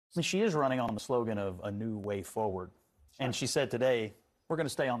She is running on the slogan of a new way forward. And she said today, we're going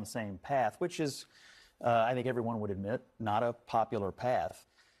to stay on the same path, which is, I think everyone would admit, not a popular path.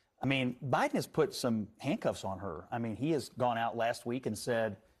 I mean, Biden has put some handcuffs on her. I mean, he has gone out last week and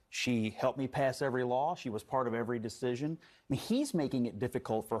said, she helped me pass every law. She was part of every decision. I mean, he's making it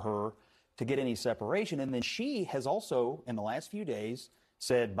difficult for her to get any separation. And then she has also, in the last few days,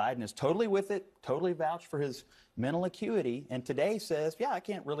 said Biden is totally with it, totally vouched for his mental acuity, and today says, yeah, I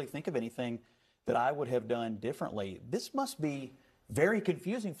can't really think of anything that I would have done differently. This must be very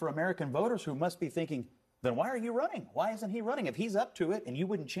confusing for American voters who must be thinking, then why are you running? Why isn't he running? If he's up to it and you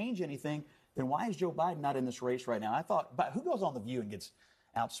wouldn't change anything, then why is Joe Biden not in this race right now? I thought, but who goes on The View and gets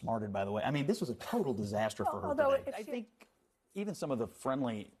outsmarted, by the way? I mean, this was a total disaster for her today. I think even some of the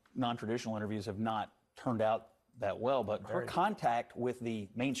friendly, non-traditional interviews have not turned out that well, but her contact with the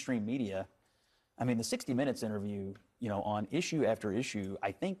mainstream media, I mean, the 60 Minutes interview, on issue after issue,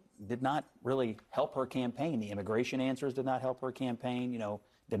 I think did not really help her campaign. The immigration answers did not help her campaign,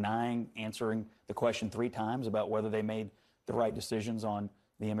 denying answering the question 3 times about whether they made the right decisions on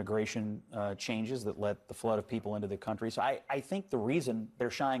the immigration changes that let the flood of people into the country. So I think the reason they're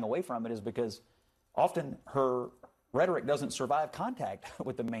shying away from it is because often her rhetoric doesn't survive contact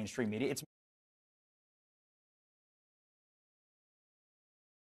with the mainstream media. It's